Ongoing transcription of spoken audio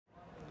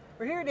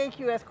We're here at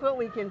AQS Quilt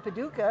Week in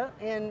Paducah,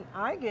 and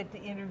I get to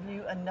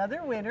interview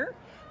another winner,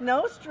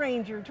 no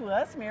stranger to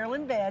us,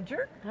 Marilyn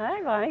Badger.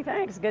 Hi, Bonnie.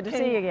 Thanks. Good to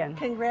see you again.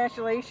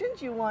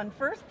 Congratulations. You won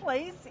first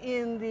place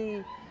in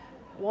the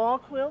Wall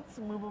Quilts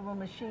Movable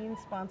Machine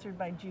sponsored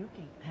by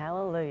Juki.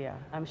 Hallelujah.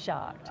 I'm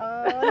shocked.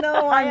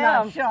 No, I'm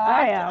not shocked.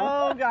 I am.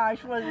 Oh,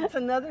 gosh. Well, it's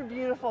another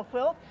beautiful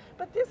quilt,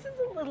 but this is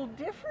a little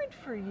different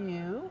for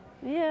you.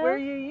 Yeah. Where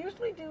you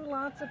usually do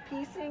lots of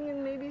piecing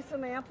and maybe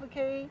some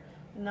applique.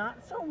 Not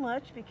so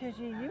much, because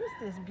you use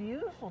this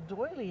beautiful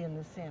doily in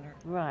the center.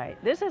 Right.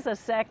 This is the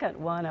second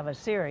one of a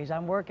series.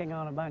 I'm working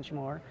on a bunch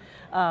more.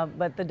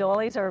 But the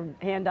doilies are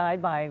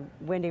hand-dyed by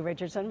Wendy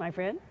Richardson, my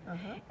friend.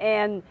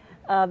 And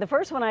the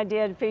first one I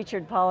did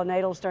featured Paula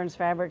Nadelstern's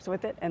fabrics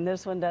with it, and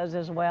this one does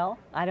as well.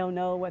 I don't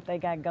know what they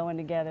got going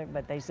together,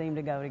 but they seem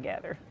to go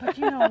together. But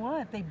you know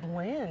what? They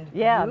blend.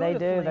 Yeah, they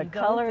do. The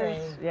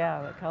colors, they?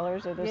 Yeah, the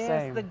colors are the same.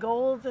 Yes, the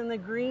golds and the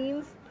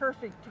greens,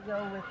 perfect to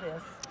go with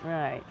this.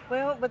 Right.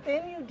 Well, but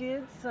then you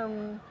did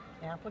some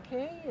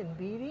applique and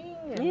beading.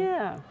 And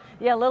yeah,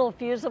 a little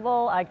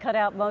fusible. I cut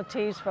out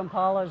motifs from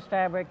Paula's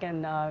fabric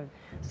and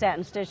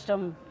satin stitched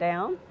them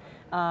down,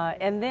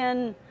 and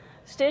then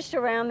stitched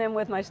around them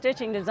with my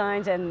stitching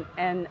designs and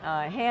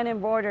hand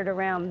embroidered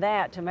around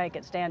that to make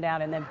it stand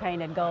out, and then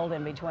painted gold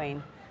in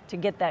between to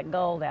get that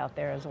gold out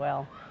there as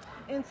well.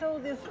 And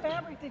so this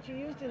fabric that you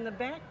used in the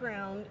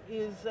background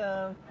is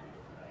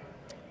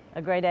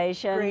a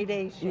gradation.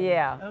 Gradation.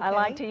 Yeah, okay. I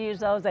like to use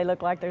those. They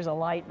look like there's a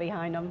light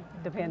behind them,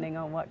 depending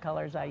on what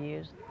colors I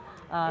use.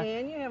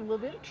 And you have a little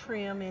bit of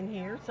trim in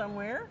here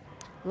somewhere.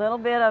 A little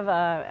bit of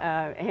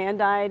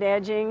hand-dyed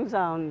edgings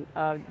on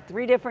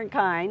 3 different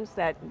kinds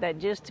that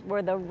just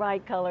were the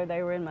right color.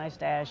 They were in my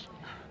stash.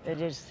 They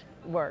just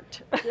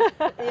worked.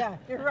 Yeah,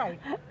 you're right.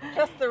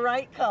 Just the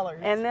right colors.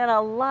 And then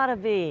a lot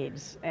of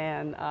beads.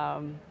 And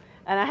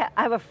I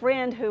have a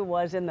friend who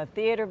was in the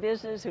theater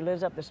business who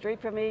lives up the street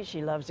from me.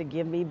 She loves to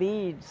give me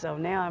beads, so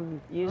now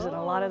I'm using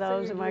a lot of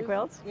those in my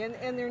quilts.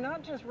 And they're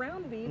not just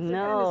round beads, no,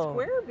 they're kind of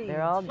square beads.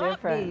 They're all flat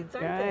different. Beads,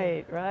 aren't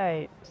they?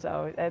 Right.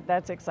 So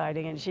that's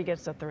exciting, and she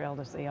gets the thrill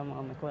to see them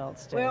on the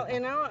quilts too. Well,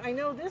 and I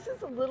know this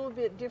is a little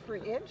bit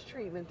different edge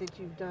treatment that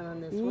you've done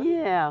on this one.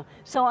 Yeah.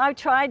 So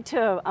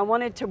I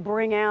wanted to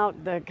bring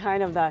out the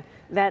kind of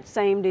that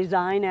same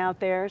design out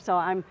there. So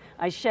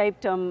I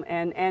shaped them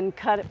and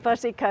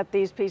fussy cut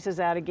these pieces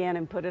out again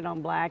and put it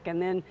on black,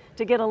 and then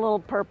to get a little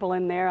purple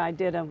in there, I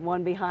did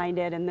one behind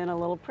it and then a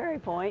little prairie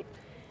point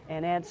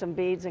and add some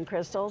beads and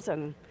crystals,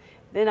 and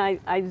then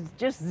I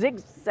just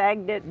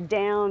zigzagged it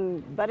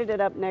down, butted it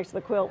up next to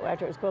the quilt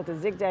after it was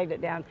quilted, zigzagged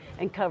it down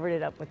and covered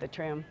it up with the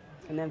trim,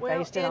 and then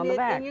faced it on the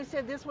back. And you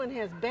said this one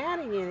has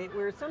batting in it,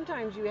 where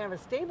sometimes you have a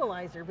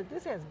stabilizer, but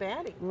this has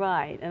batting.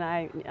 Right,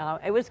 and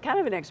it was kind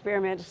of an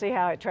experiment to see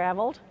how it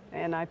traveled,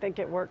 and I think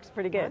it works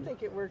pretty good. I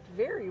think it worked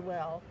very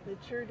well. It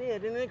sure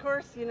did. And of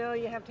course, you know,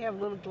 you have to have a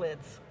little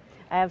glitz.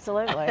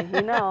 Absolutely,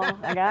 you know,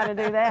 I got to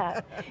do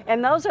that.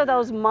 And those are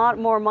those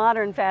more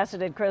modern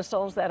faceted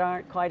crystals that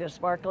aren't quite as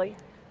sparkly.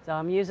 So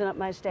I'm using up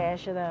my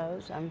stash of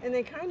those. And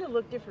they kind of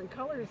look different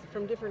colors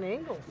from different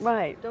angles.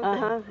 Right.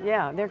 Don't they?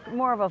 Yeah, they're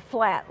more of a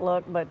flat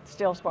look, but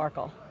still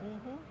sparkle.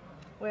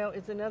 Well,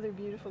 it's another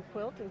beautiful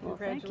quilt, and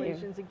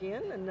congratulations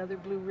again. Another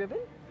blue ribbon.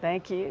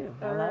 Thank you.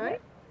 I love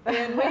it.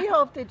 And we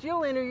hope that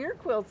you'll enter your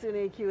quilts in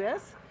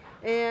AQS.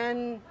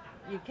 And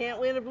you can't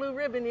win a blue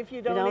ribbon if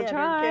you don't enter,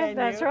 try. can you?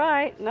 That's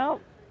right.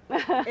 Nope.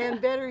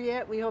 And better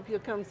yet, we hope you'll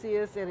come see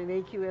us at an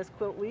AQS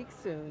Quilt Week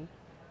soon.